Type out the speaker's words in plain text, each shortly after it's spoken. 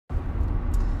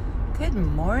Good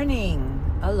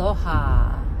morning.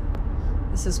 Aloha.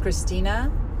 This is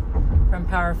Christina from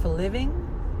Powerful Living.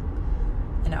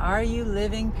 And are you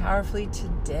living powerfully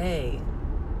today?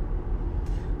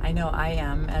 I know I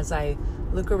am as I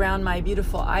look around my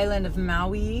beautiful island of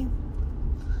Maui,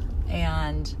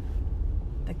 and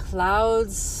the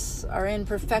clouds are in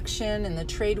perfection and the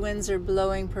trade winds are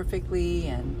blowing perfectly,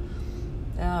 and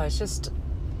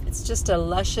it's just a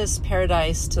luscious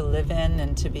paradise to live in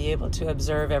and to be able to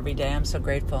observe every day. I'm so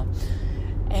grateful.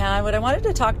 And what I wanted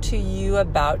to talk to you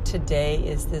about today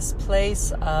is this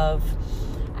place of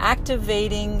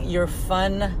activating your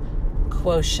fun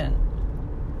quotient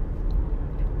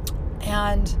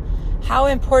and how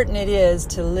important it is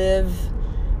to live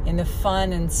in the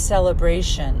fun and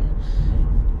celebration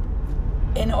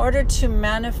in order to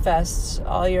manifest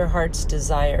all your heart's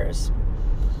desires.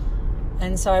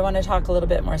 And so I want to talk a little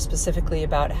bit more specifically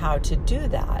about how to do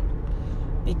that,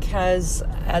 because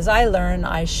as I learn,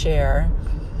 I share,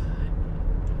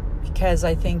 because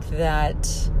I think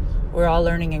that we're all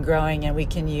learning and growing and we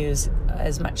can use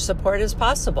as much support as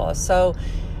possible. So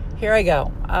here I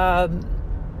go.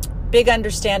 Big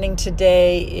understanding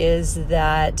today is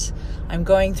that I'm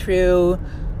going through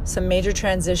some major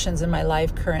transitions in my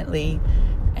life currently,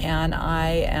 and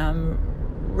I am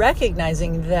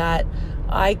recognizing that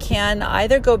I can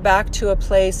either go back to a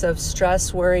place of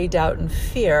stress, worry, doubt, and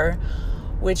fear,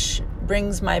 which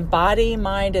brings my body,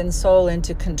 mind, and soul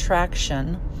into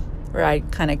contraction, where I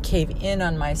kind of cave in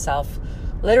on myself,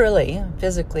 literally,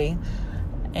 physically,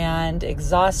 and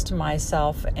exhaust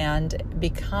myself and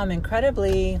become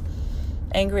incredibly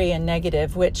angry and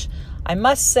negative, which I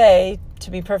must say,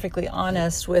 to be perfectly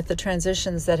honest, with the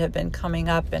transitions that have been coming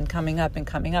up and coming up and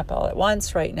coming up all at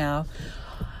once right now,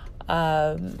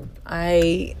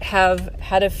 I have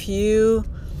had a few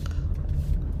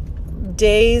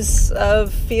days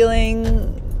of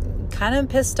feeling kind of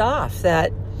pissed off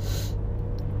that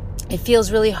it feels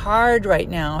really hard right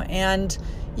now. And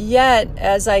yet,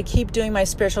 as I keep doing my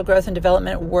spiritual growth and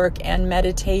development work and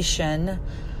meditation,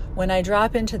 when I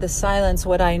drop into the silence,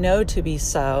 what I know to be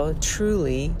so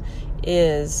truly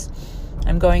is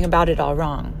I'm going about it all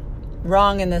wrong.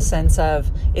 Wrong in the sense of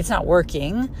it's not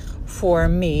working for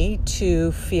me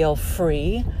to feel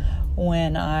free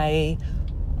when I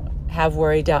have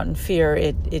worry, doubt, and fear.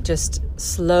 It just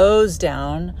slows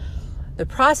down the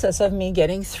process of me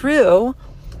getting through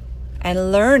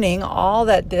and learning all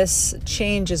that this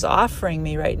change is offering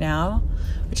me right now,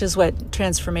 which is what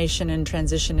transformation and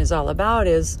transition is all about,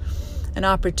 is an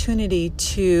opportunity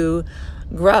to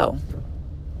grow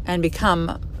and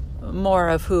become more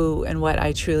of who and what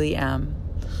I truly am.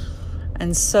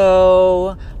 And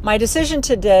so my decision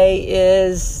today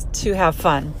is to have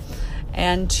fun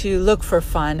and to look for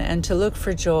fun and to look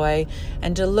for joy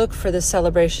and to look for the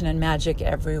celebration and magic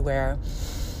everywhere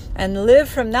and live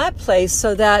from that place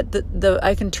so that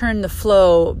I can turn the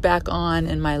flow back on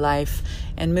in my life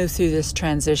and move through this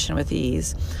transition with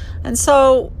ease. And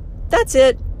so that's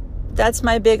it. That's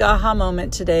my big aha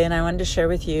moment today, and I wanted to share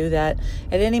with you that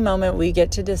at any moment we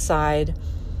get to decide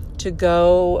to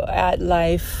go at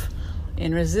life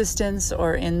in resistance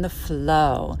or in the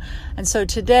flow. And so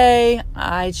today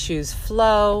I choose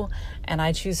flow and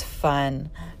I choose fun.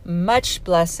 Much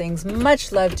blessings,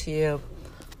 much love to you.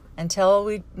 Until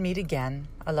we meet again,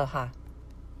 aloha.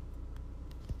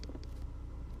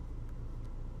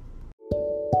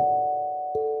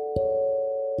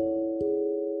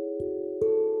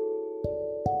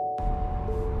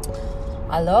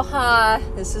 Aloha,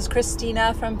 this is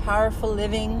Christina from Powerful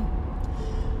Living.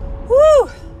 Woo!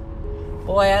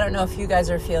 Boy, I don't know if you guys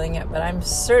are feeling it, but I'm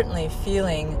certainly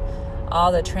feeling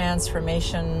all the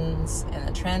transformations and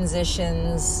the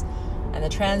transitions and the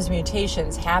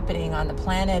transmutations happening on the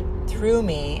planet through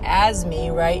me, as me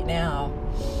right now.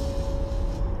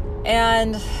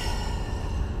 And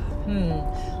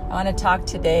I want to talk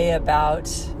today about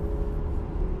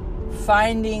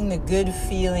finding the good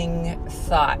feeling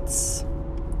thoughts.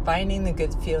 Finding the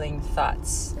good feeling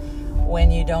thoughts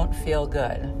when you don't feel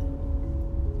good.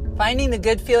 Finding the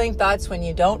good feeling thoughts when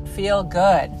you don't feel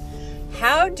good.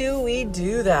 How do we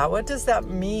do that? What does that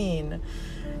mean?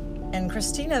 And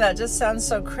Christina, that just sounds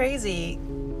so crazy.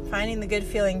 Finding the good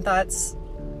feeling thoughts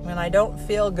when I don't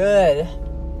feel good.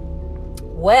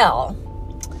 Well,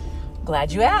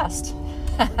 glad you asked.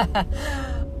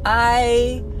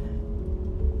 I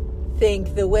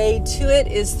think the way to it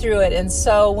is through it. And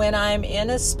so when I'm in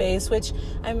a space, which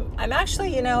I'm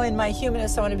actually, in my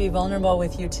humanness, I want to be vulnerable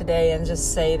with you today and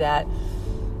just say that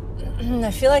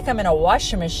I feel like I'm in a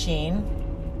washing machine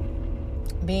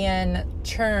being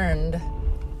churned,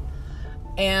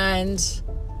 and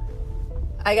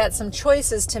I got some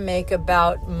choices to make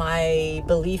about my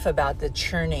belief about the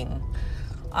churning.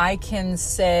 I can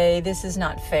say, this is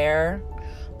not fair.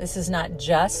 This is not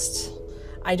just.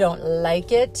 I don't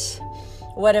like it.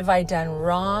 What have I done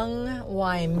wrong?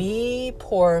 Why me?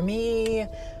 Poor me.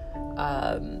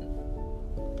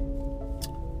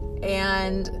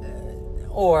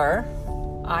 Or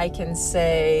I can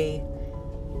say,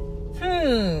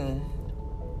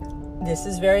 this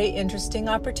is very interesting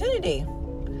opportunity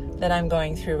that I'm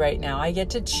going through right now. I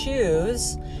get to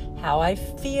choose how I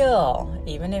feel,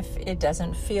 even if it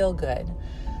doesn't feel good.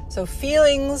 So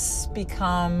feelings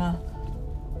come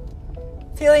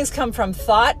from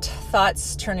thought.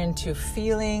 Thoughts turn into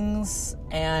feelings,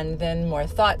 and then more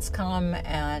thoughts come,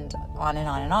 and on and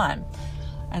on and on.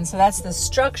 And so that's the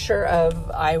structure of,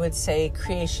 I would say,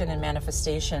 creation and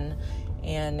manifestation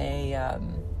in a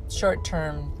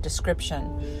short-term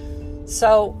description.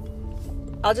 So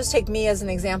I'll just take me as an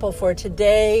example for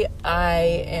today.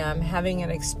 I am having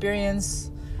an experience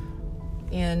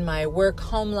in my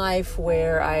work-home life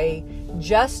where I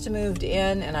just moved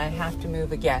in and I have to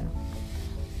move again.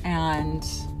 And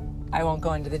I won't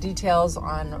go into the details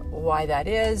on why that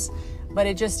is, but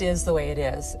it just is the way it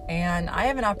is. And I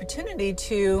have an opportunity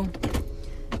to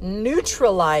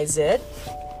neutralize it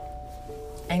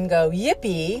and go,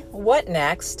 yippee, what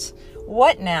next?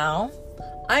 What now?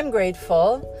 I'm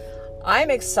grateful.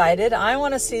 I'm excited. I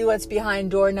want to see what's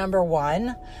behind door number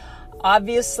 1.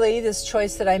 Obviously, this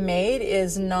choice that I made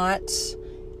is not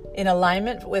in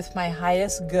alignment with my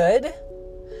highest good.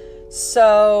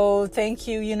 So thank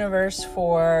you, universe,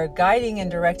 for guiding and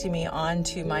directing me on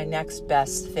to my next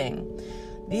best thing.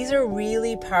 These are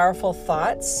really powerful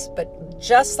thoughts, but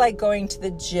just like going to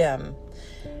the gym,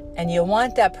 and you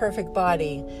want that perfect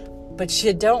body, but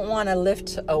you don't want to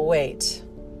lift a weight.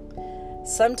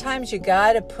 Sometimes you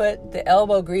got to put the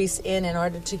elbow grease in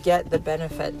order to get the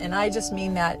benefit. And I just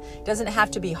mean that it doesn't have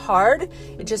to be hard.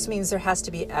 It just means there has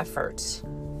to be effort.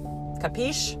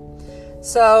 Capiche?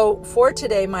 So for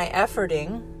today, my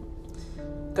efforting,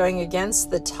 going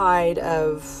against the tide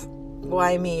of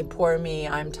why me, poor me,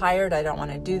 I'm tired, I don't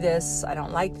want to do this, I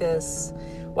don't like this,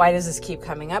 why does this keep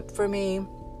coming up for me,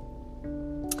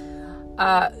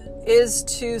 is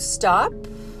to stop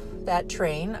that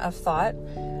train of thought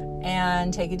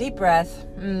and take a deep breath,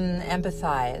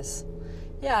 empathize.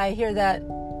 Yeah, I hear that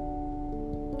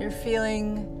you're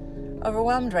feeling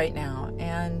overwhelmed right now,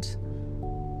 and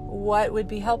what would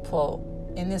be helpful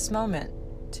in this moment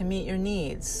to meet your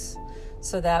needs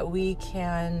so that we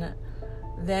can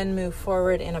then move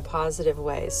forward in a positive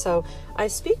way. So I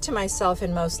speak to myself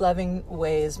in most loving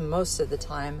ways most of the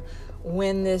time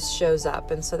when this shows up.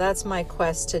 And so that's my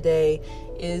quest today,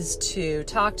 is to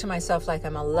talk to myself like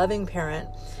I'm a loving parent.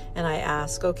 And I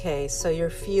ask, okay, so you're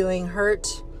feeling hurt.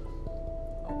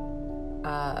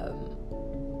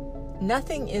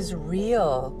 Nothing is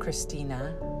real,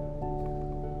 Christina.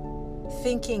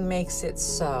 Thinking makes it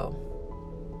so.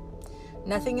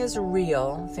 Nothing is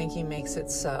real. Thinking makes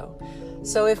it so.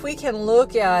 So if we can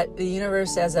look at the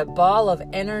universe as a ball of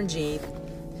energy,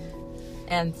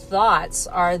 and thoughts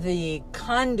are the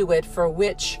conduit for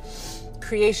which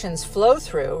creations flow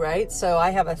through, right? So I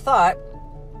have a thought,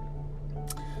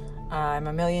 I'm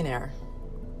a millionaire.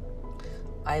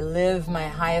 I live my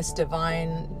highest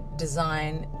divine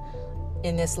design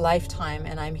in this lifetime,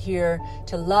 and I'm here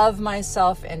to love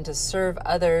myself and to serve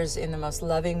others in the most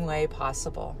loving way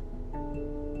possible.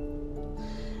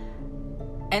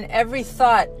 And every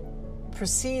thought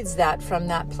precedes that from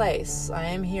that place. I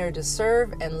am here to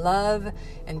serve and love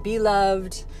and be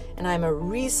loved, and I'm a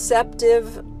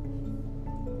receptive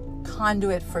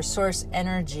conduit for source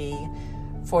energy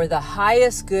for the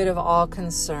highest good of all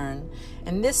concerned.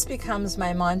 And this becomes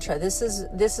my mantra. This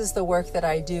is the work that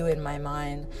I do in my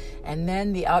mind, and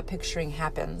then the outpicturing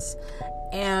happens.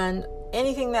 And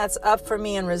anything that's up for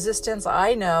me in resistance,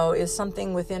 I know, is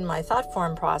something within my thought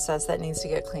form process that needs to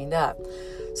get cleaned up.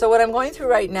 So what I'm going through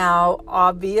right now,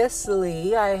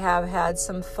 obviously, I have had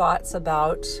some thoughts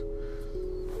about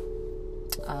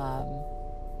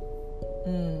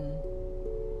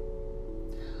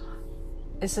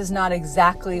this is not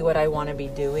exactly what I want to be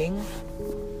doing.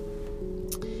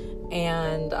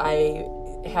 And I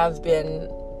have been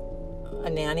a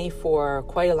nanny for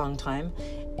quite a long time,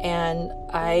 and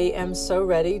I am so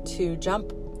ready to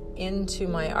jump into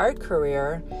my art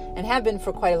career, and have been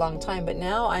for quite a long time, but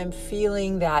now I'm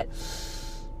feeling that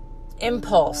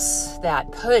impulse,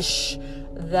 that push,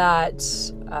 that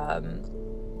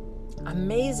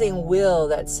amazing will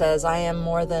that says I am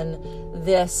more than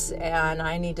this, and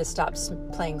I need to stop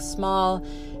playing small.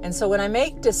 And so when I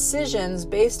make decisions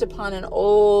based upon an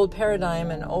old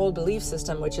paradigm, an old belief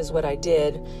system, which is what I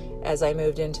did as I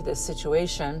moved into this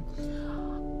situation,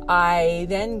 I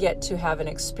then get to have an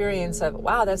experience of,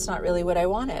 wow, that's not really what I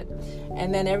wanted.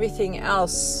 And then everything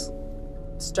else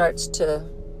starts to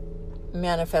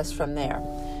manifest from there.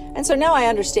 And so now I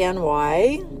understand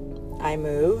why I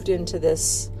moved into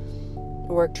this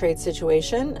work trade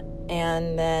situation,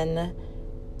 and then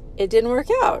it didn't work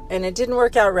out. And it didn't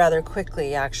work out rather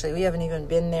quickly, actually. We haven't even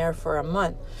been there for a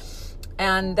month.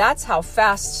 And that's how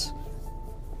fast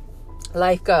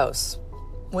life goes.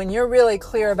 When you're really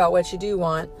clear about what you do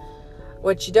want,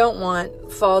 what you don't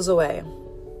want falls away.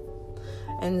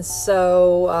 And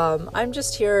so I'm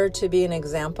just here to be an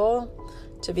example,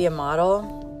 to be a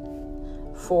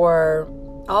model for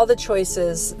all the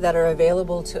choices that are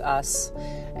available to us,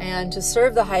 and to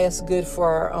serve the highest good for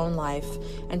our own life,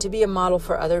 and to be a model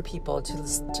for other people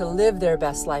to live their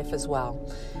best life as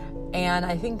well. And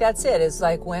I think that's it. It's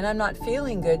like, when I'm not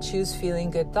feeling good, choose feeling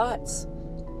good thoughts.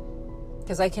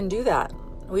 Because I can do that.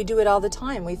 We do it all the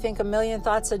time. We think 1 million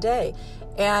thoughts a day.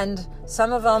 And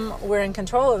some of them we're in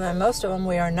control of, and most of them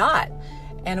we are not.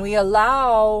 And we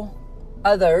allow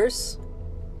others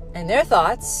and their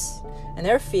thoughts and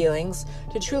their feelings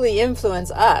to truly influence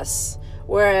us.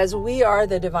 Whereas we are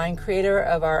the divine creator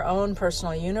of our own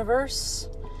personal universe,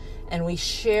 and we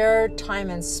share time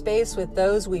and space with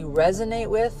those we resonate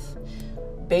with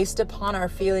based upon our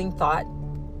feeling thought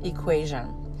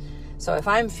equation. So if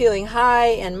I'm feeling high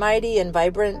and mighty and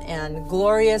vibrant and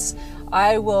glorious,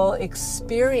 I will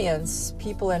experience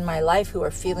people in my life who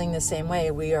are feeling the same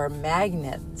way. We are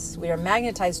magnets. We are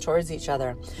magnetized towards each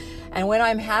other. And when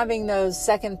I'm having those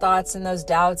second thoughts and those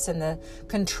doubts and the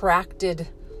contracted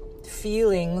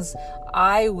feelings,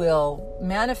 I will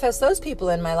manifest those people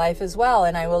in my life as well.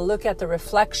 And I will look at the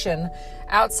reflection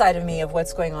outside of me of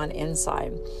what's going on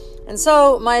inside. And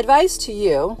so my advice to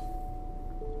you,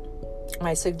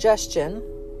 my suggestion,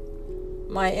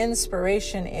 my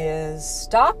inspiration is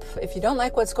stop. If you don't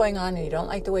like what's going on and you don't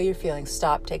like the way you're feeling,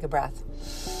 stop, take a breath.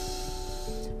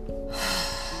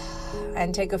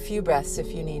 And take a few breaths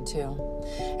if you need to.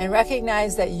 And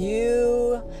recognize that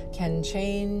you can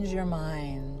change your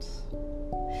mind.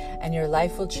 And your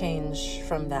life will change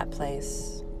from that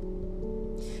place.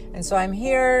 And so I'm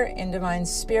here in divine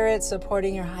spirit,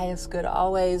 supporting your highest good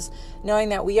always, knowing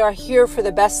that we are here for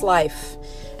the best life,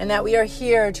 and that we are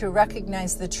here to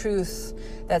recognize the truth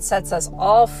that sets us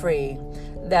all free,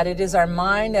 that it is our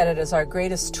mind, that it is our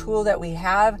greatest tool that we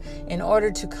have in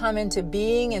order to come into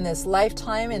being in this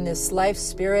lifetime, in this life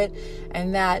spirit,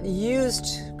 and that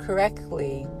used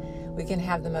correctly, we can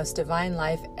have the most divine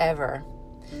life ever.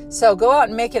 So go out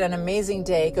and make it an amazing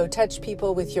day. Go touch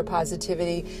people with your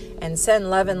positivity and send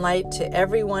love and light to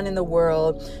everyone in the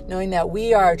world, knowing that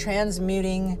we are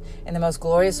transmuting in the most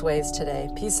glorious ways today.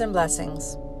 Peace and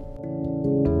blessings.